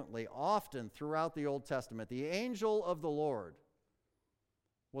frequently, often throughout the Old Testament, the angel of the Lord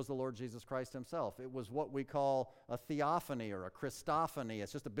was the Lord Jesus Christ himself. It was what we call a theophany or a Christophany.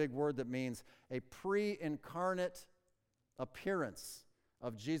 It's just a big word that means a pre-incarnate appearance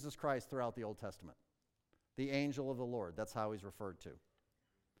of Jesus Christ throughout the Old Testament. The angel of the Lord, that's how he's referred to.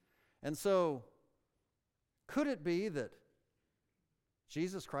 And so, could it be that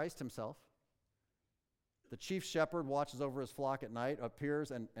Jesus Christ himself, the chief shepherd, watches over his flock at night,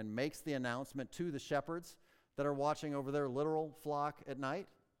 appears and makes the announcement to the shepherds that are watching over their literal flock at night?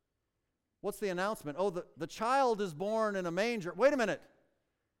 What's the announcement? Oh, the child is born in a manger. Wait a minute.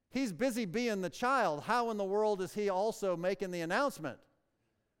 He's busy being the child. How in the world is he also making the announcement?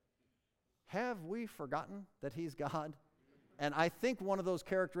 Have we forgotten that he's God? And I think one of those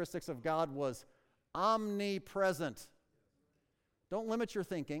characteristics of God was omnipresent. Don't limit your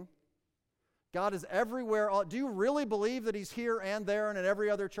thinking. God is everywhere. Do you really believe that he's here and there and in every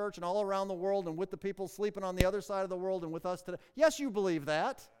other church and all around the world and with the people sleeping on the other side of the world and with us today? Yes, you believe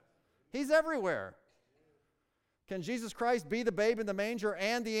that. He's everywhere. Can Jesus Christ be the babe in the manger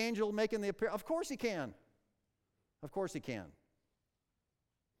and the angel making the appearance? Of course he can. Of course he can.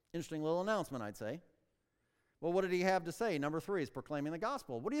 Interesting little announcement, I'd say. Well, what did he have to say? Number 3 is proclaiming the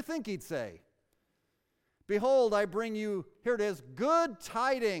gospel. What do you think he'd say? "Behold, I bring you," here it is, "good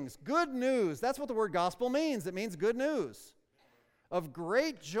tidings," good news. That's what the word gospel means. It means good news. "Of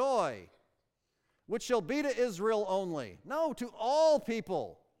great joy, which shall be to Israel only." No, to all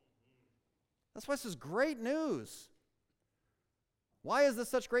people. That's why this is great news. Why is this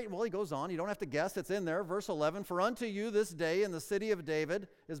such great? Well, he goes on. You don't have to guess. It's in there. Verse 11, "For unto you this day in the city of David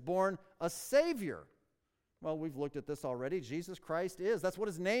is born a Savior." Well, we've looked at this already. Jesus Christ is. That's what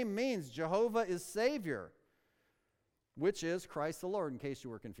his name means. Jehovah is Savior, which is Christ the Lord, in case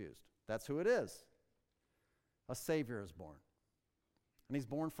you were confused. That's who it is. A Savior is born. And he's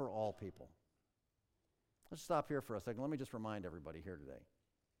born for all people. Let's stop here for a second. Let me just remind everybody here today.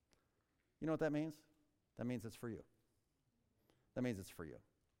 You know what that means? That means it's for you. That means it's for you.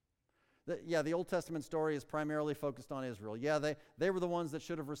 The Old Testament story is primarily focused on Israel. Yeah, they were the ones that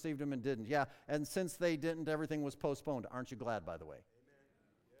should have received him and didn't. Yeah, and since they didn't, everything was postponed. Aren't you glad, by the way?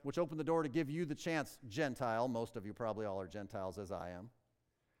 Amen. Which opened the door to give you the chance, Gentile, most of you probably all are Gentiles as I am,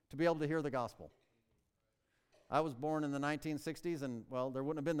 to be able to hear the gospel. I was born in the 1960s, and, well, there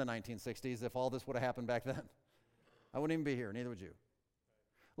wouldn't have been the 1960s if all this would have happened back then. I wouldn't even be here, neither would you.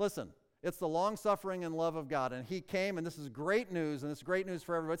 Listen, it's the long-suffering and love of God, and he came, and this is great news, and it's great news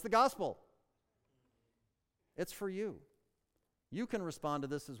for everybody. It's the gospel. It's for you. You can respond to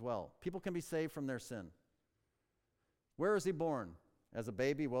this as well. People can be saved from their sin. Where is he born? As a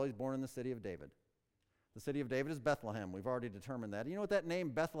baby? Well, he's born in the city of David. The city of David is Bethlehem. We've already determined that. You know what that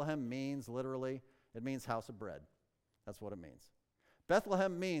name Bethlehem means, literally? It means house of bread. That's what it means.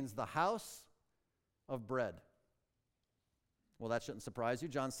 Bethlehem means the house of bread. Well, that shouldn't surprise you.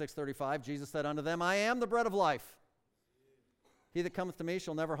 John 6:35, Jesus said unto them, "I am the bread of life. He that cometh to me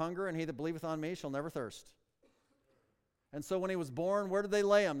shall never hunger, and he that believeth on me shall never thirst." And so when he was born, where did they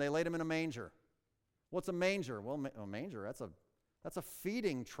lay him? They laid him in a manger. What's a manger? Well, a manger, that's a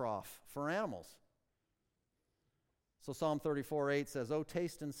feeding trough for animals. So Psalm 34:8 says, "Oh,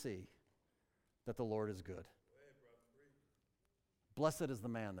 taste and see that the Lord is good. Blessed is the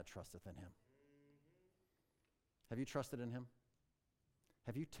man that trusteth in him." Have you trusted in him?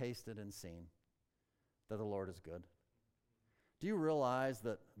 Have you tasted and seen that the Lord is good? Do you realize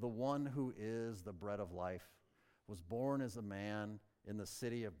that the one who is the bread of life was born as a man in the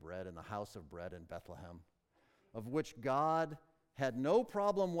city of bread, in the house of bread in Bethlehem, of which God had no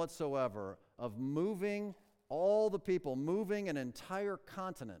problem whatsoever of moving all the people, moving an entire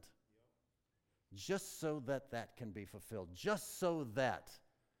continent, just so that that can be fulfilled, just so that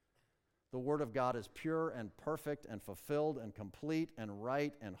The Word of God is pure and perfect and fulfilled and complete and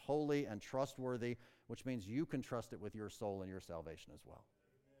right and holy and trustworthy, which means you can trust it with your soul and your salvation as well.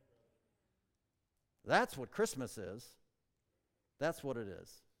 That's what Christmas is. That's what it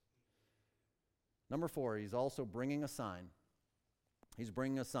is. Number 4, he's also bringing a sign. He's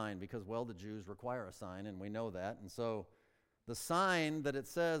bringing a sign because, well, the Jews require a sign, and we know that. And so the sign that it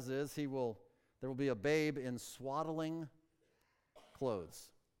says is there will be a babe in swaddling clothes.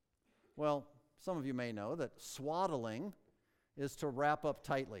 Well, some of you may know that swaddling is to wrap up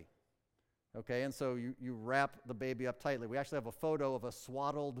tightly. Okay, and so you wrap the baby up tightly. We actually have a photo of a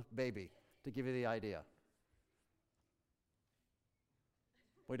swaddled baby to give you the idea.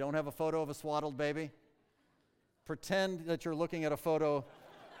 We don't have a photo of a swaddled baby? Pretend that you're looking at a photo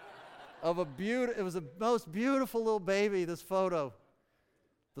of it was the most beautiful little baby, this photo.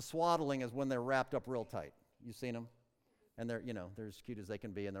 The swaddling is when they're wrapped up real tight. You've seen them? And they're as cute as they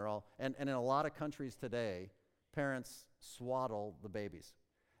can be, and they're all, and in a lot of countries today, parents swaddle the babies.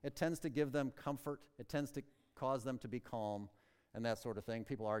 It tends to give them comfort. It tends to cause them to be calm and that sort of thing.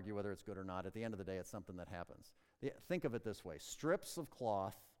 People argue whether it's good or not. At the end of the day, it's something that happens. Think of it this way. Strips of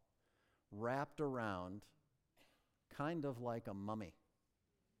cloth wrapped around kind of like a mummy.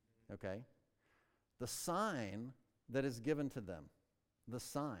 Okay? The sign that is given to them, the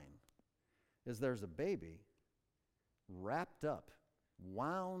sign, is there's a baby wrapped up,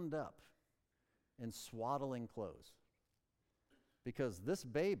 wound up in swaddling clothes. Because this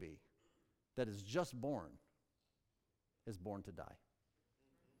baby that is just born is born to die.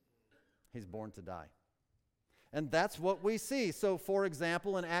 He's born to die. And that's what we see. So, for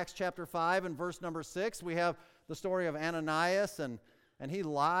example, in Acts chapter 5 and verse number 6, we have the story of Ananias, and he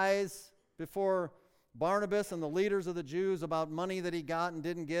lies before Barnabas and the leaders of the Jews about money that he got and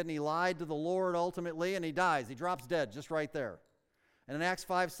didn't get, and he lied to the Lord ultimately, and he dies. He drops dead just right there. And in Acts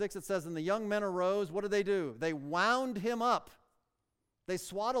 5:6 it says, and the young men arose. What did they do? They wound him up. They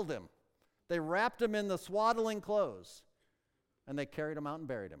swaddled him. They wrapped him in the swaddling clothes, and they carried him out and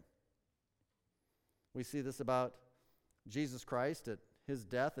buried him. We see this about Jesus Christ at his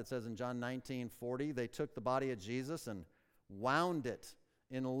death. It says in John 19:40, they took the body of Jesus and wound it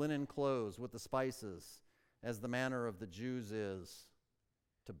in linen clothes with the spices, as the manner of the Jews is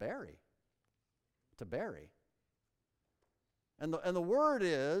to bury. To bury. And the word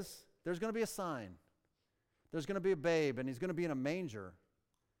is, there's going to be a sign. There's going to be a babe, and he's going to be in a manger,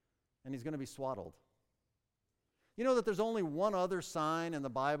 and he's going to be swaddled. You know that there's only one other sign in the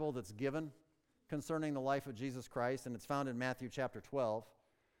Bible that's given concerning the life of Jesus Christ, and it's found in Matthew chapter 12.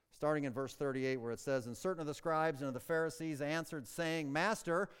 Starting in verse 38, where it says, and certain of the scribes and of the Pharisees answered, saying,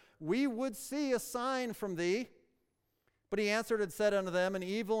 Master, we would see a sign from thee. But he answered and said unto them, an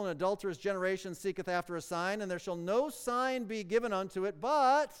evil and adulterous generation seeketh after a sign, and there shall no sign be given unto it,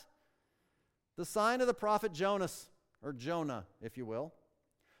 but the sign of the prophet Jonas, or Jonah, if you will.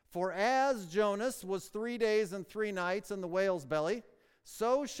 For as Jonas was 3 days and 3 nights in the whale's belly,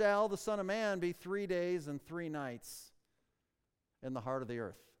 so shall the Son of Man be 3 days and 3 nights in the heart of the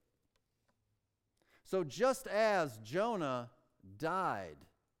earth. So just as Jonah died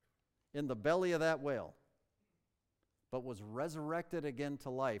in the belly of that whale, but was resurrected again to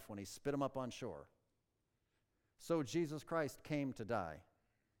life when he spit him up on shore, so Jesus Christ came to die.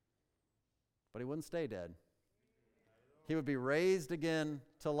 But he wouldn't stay dead. He would be raised again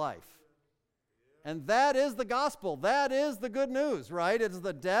to life. And that is the gospel. That is the good news, right? It's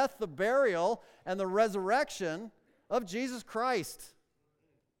the death, the burial, and the resurrection of Jesus Christ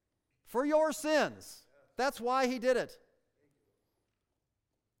for your sins. That's why he did it.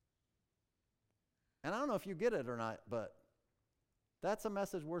 And I don't know if you get it or not, but that's a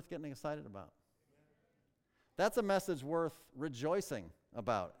message worth getting excited about. That's a message worth rejoicing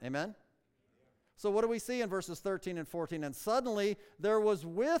about. Amen? So what do we see in verses 13 and 14? And suddenly there was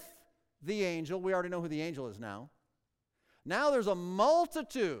with the angel, we already know who the angel is now. Now there's a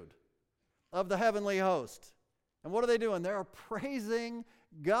multitude of the heavenly host. And what are they doing? They're praising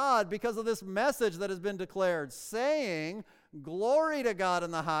God because of this message that has been declared, saying, glory to God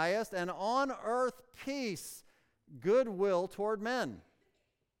in the highest, and on earth peace, goodwill toward men.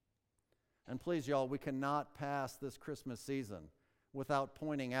 And please, y'all, we cannot pass this Christmas season without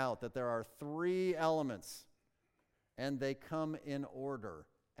pointing out that there are 3 elements, and they come in order,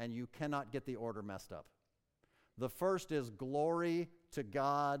 and you cannot get the order messed up. The first is glory to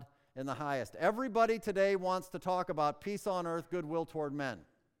God in the highest. Everybody today wants to talk about peace on earth, goodwill toward men.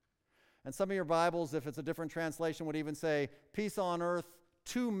 And some of your Bibles, if it's a different translation, would even say peace on earth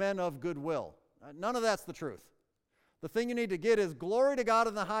to men of goodwill. None of that's the truth. The thing you need to get is glory to God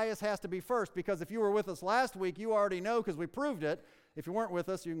in the highest has to be first, because if you were with us last week, you already know, because we proved it, If you weren't with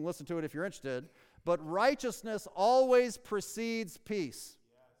us, you can listen to it if you're interested. But righteousness always precedes peace.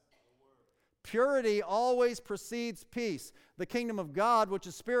 Purity always precedes peace. The kingdom of God, which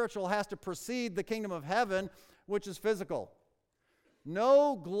is spiritual, has to precede the kingdom of heaven, which is physical.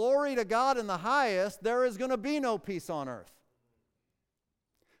 No glory to God in the highest, there is going to be no peace on earth.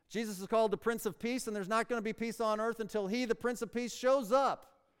 Jesus is called the Prince of Peace, and there's not going to be peace on earth until He, the Prince of Peace, shows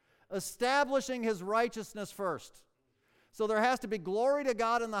up, establishing His righteousness first. So there has to be glory to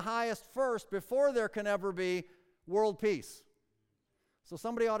God in the highest first before there can ever be world peace. So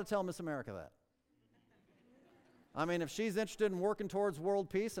somebody ought to tell Miss America that. I mean, if she's interested in working towards world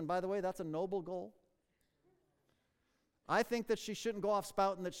peace, and by the way, that's a noble goal, I think that she shouldn't go off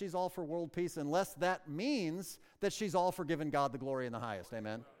spouting that she's all for world peace unless that means that she's all for giving God the glory in the highest.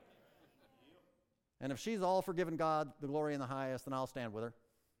 Amen? And if she's all for giving God the glory in the highest, then I'll stand with her.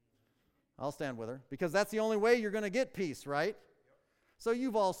 I'll stand with her, because that's the only way you're going to get peace, right? So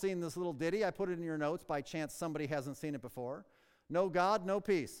you've all seen this little ditty. I put it in your notes by chance somebody hasn't seen it before. No God, no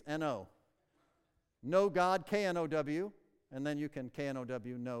peace, N-O. No God, K-N-O-W, and then you can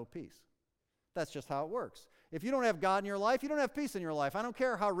K-N-O-W, no peace. That's just how it works. If you don't have God in your life, you don't have peace in your life. I don't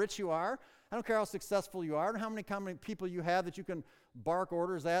care how rich you are. I don't care how successful you are and how many people you have that you can bark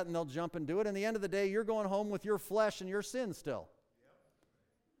orders at and they'll jump and do it. And at the end of the day, you're going home with your flesh and your sin still.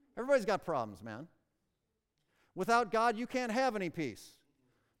 Everybody's got problems, man. Without God, you can't have any peace.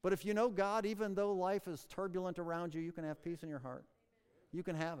 But if you know God, even though life is turbulent around you, you can have peace in your heart. You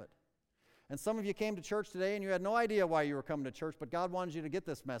can have it. And some of you came to church today and you had no idea why you were coming to church, but God wanted you to get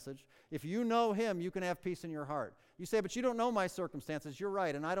this message. If you know Him, you can have peace in your heart. You say, but you don't know my circumstances. You're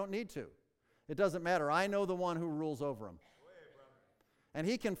right, and I don't need to. It doesn't matter. I know the one who rules over them. And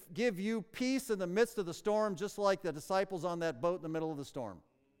He can give you peace in the midst of the storm, just like the disciples on that boat in the middle of the storm.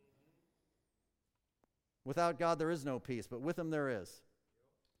 Without God, there is no peace, but with Him there is.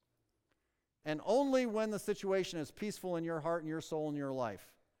 And only when the situation is peaceful in your heart and your soul and your life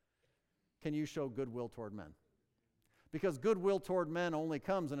can you show goodwill toward men. Because goodwill toward men only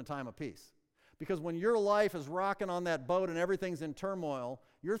comes in a time of peace. Because when your life is rocking on that boat and everything's in turmoil,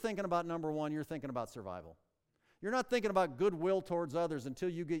 you're thinking about, number one, you're thinking about survival. You're not thinking about goodwill towards others until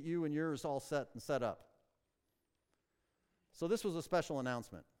you get you and yours all set up. So this was a special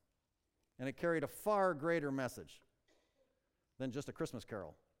announcement. And it carried a far greater message than just a Christmas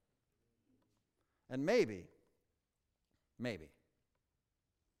carol. And maybe,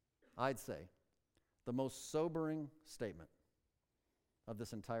 I'd say, the most sobering statement of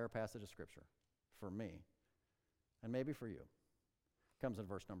this entire passage of Scripture, for me, and maybe for you, comes in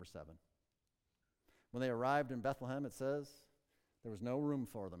verse number 7. When they arrived in Bethlehem, it says, there was no room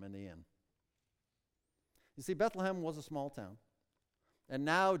for them in the inn. You see, Bethlehem was a small town. And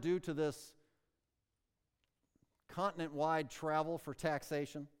now, due to this continent-wide travel for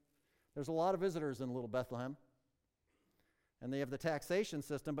taxation, there's a lot of visitors in little Bethlehem. And they have the taxation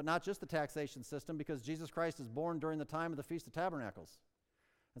system, but not just the taxation system, because Jesus Christ is born during the time of the Feast of Tabernacles.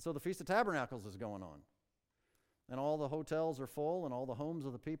 And so the Feast of Tabernacles is going on. And all the hotels are full, and all the homes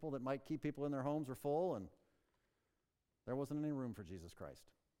of the people that might keep people in their homes are full, and there wasn't any room for Jesus Christ.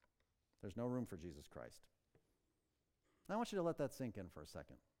 There's no room for Jesus Christ. I want you to let that sink in for a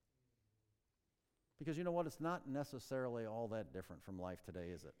second. Because you know what? It's not necessarily all that different from life today,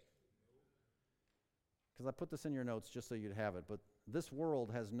 is it? Because I put this in your notes just so you'd have it, but this world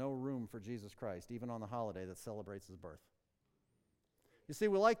has no room for Jesus Christ, even on the holiday that celebrates His birth. You see,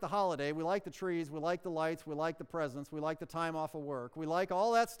 we like the holiday, we like the trees, we like the lights, we like the presents, we like the time off of work, we like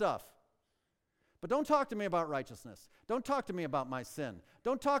all that stuff. But don't talk to me about righteousness. Don't talk to me about my sin.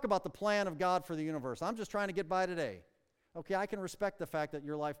 Don't talk about the plan of God for the universe. I'm just trying to get by today. Okay, I can respect the fact that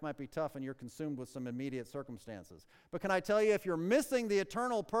your life might be tough and you're consumed with some immediate circumstances. But can I tell you, if you're missing the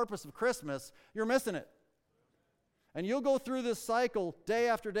eternal purpose of Christmas, you're missing it. And you'll go through this cycle day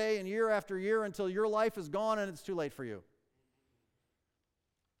after day and year after year until your life is gone and it's too late for you.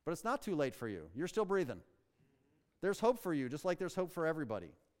 But it's not too late for you. You're still breathing. There's hope for you, just like there's hope for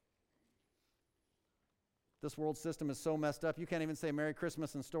everybody. This world system is so messed up, you can't even say Merry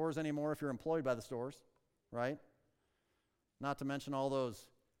Christmas in stores anymore if you're employed by the stores, right? Not to mention all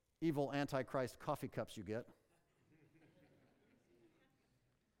those evil Antichrist coffee cups you get.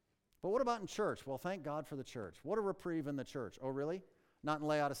 But what about in church? Well, thank God for the church. What a reprieve in the church. Oh, really? Not in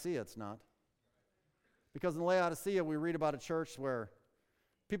Laodicea, it's not. Because in Laodicea, we read about a church where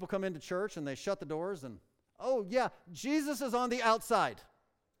people come into church and they shut the doors and, oh, yeah, Jesus is on the outside.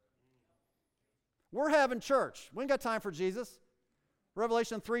 We're having church. We ain't got time for Jesus.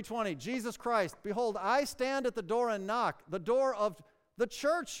 Revelation 3:20, Jesus Christ, behold, I stand at the door and knock, the door of the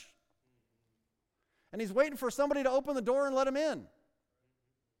church. And He's waiting for somebody to open the door and let Him in.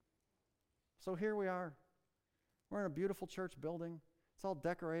 So here we are. We're in a beautiful church building. It's all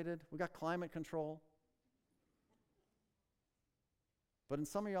decorated. We got climate control. But in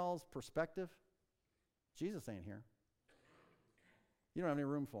some of y'all's perspective, Jesus ain't here. You don't have any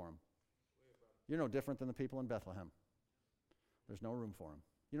room for him. You're no different than the people in Bethlehem. There's no room for him.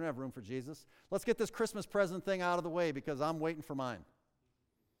 You don't have room for Jesus. Let's get this Christmas present thing out of the way because I'm waiting for mine.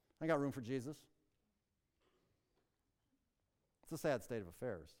 I got room for Jesus. It's a sad state of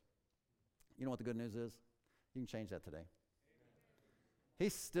affairs. You know what the good news is? You can change that today. He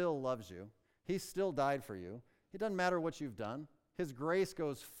still loves you. He still died for you. It doesn't matter what you've done. His grace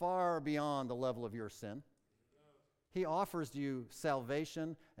goes far beyond the level of your sin. He offers you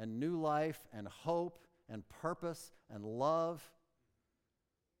salvation and new life and hope and purpose and love.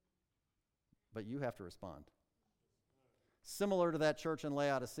 But you have to respond. Similar to that church in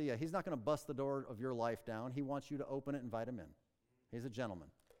Laodicea, he's not going to bust the door of your life down. He wants you to open it and invite him in. He's a gentleman.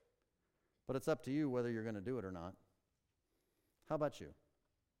 But it's up to you whether you're going to do it or not. How about you?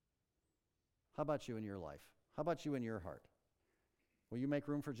 How about you in your life? How about you in your heart? Will you make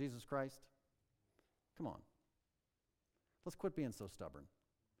room for Jesus Christ? Come on. Let's quit being so stubborn.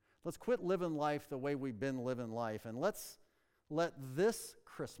 Let's quit living life the way we've been living life, and let's let this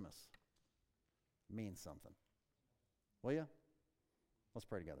Christmas mean something. Will you? Let's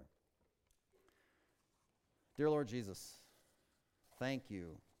pray together. Dear Lord Jesus, thank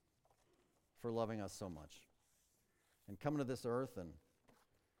you for loving us so much and coming to this earth and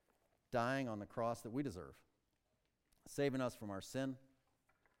dying on the cross that we deserve, saving us from our sin,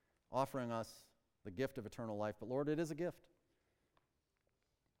 offering us the gift of eternal life. But Lord, it is a gift.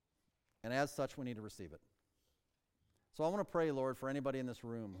 And as such, we need to receive it. So I want to pray, Lord, for anybody in this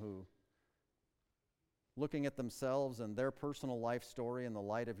room who, looking at themselves and their personal life story in the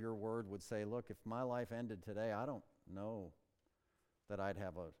light of your word, would say, look, if my life ended today, I don't know that I'd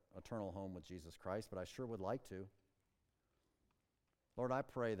have an eternal home with Jesus Christ, but I sure would like to. Lord, I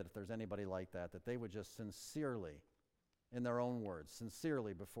pray that if there's anybody like that, that they would just sincerely, in their own words,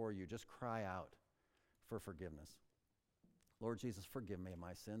 sincerely before you, just cry out for forgiveness. Lord Jesus, forgive me of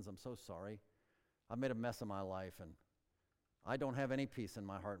my sins. I'm so sorry. I've made a mess of my life, and I don't have any peace in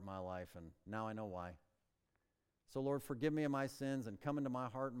my heart and my life, and now I know why. So, Lord, forgive me of my sins and come into my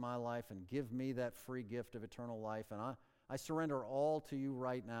heart and my life and give me that free gift of eternal life. And I surrender all to you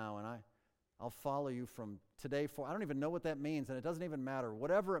right now, and I'll follow you from today forward. I don't even know what that means, and it doesn't even matter.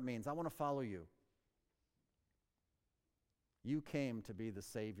 Whatever it means, I want to follow you. You came to be the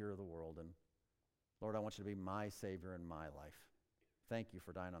Savior of the world, and Lord, I want you to be my Savior in my life. Thank you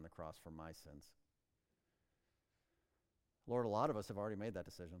for dying on the cross for my sins. Lord, a lot of us have already made that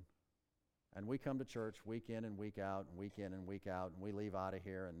decision. And we come to church week in and week out, and week in and week out, and we leave out of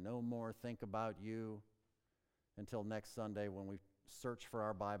here and no more think about you until next Sunday when we search for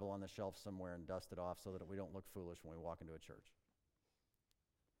our Bible on the shelf somewhere and dust it off so that we don't look foolish when we walk into a church.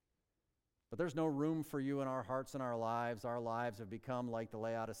 But there's no room for you in our hearts and our lives. Our lives have become like the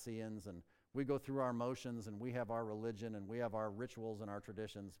Laodiceans, and we go through our motions, and we have our religion, and we have our rituals and our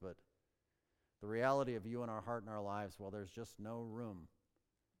traditions, but the reality of you in our heart and our lives, well, there's just no room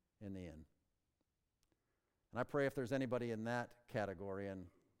in the inn. And I pray if there's anybody in that category, and,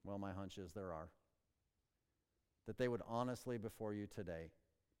 well, my hunch is there are, that they would honestly before you today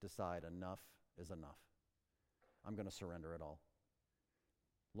decide enough is enough. I'm going to surrender it all.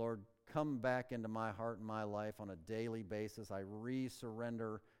 Lord, come back into my heart and my life on a daily basis. I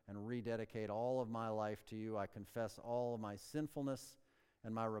re-surrender and rededicate all of my life to you. I confess all of my sinfulness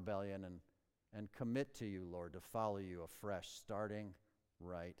and my rebellion and commit to you, Lord, to follow you afresh, starting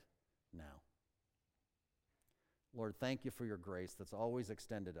right now. Lord, thank you for your grace that's always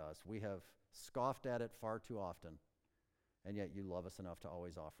extended to us. We have scoffed at it far too often, and yet you love us enough to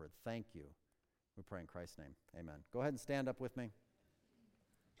always offer it. Thank you. We pray in Christ's name. Amen. Go ahead and stand up with me.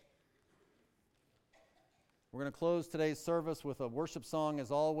 We're going to close today's service with a worship song.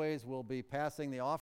 As always, we'll be passing the offering.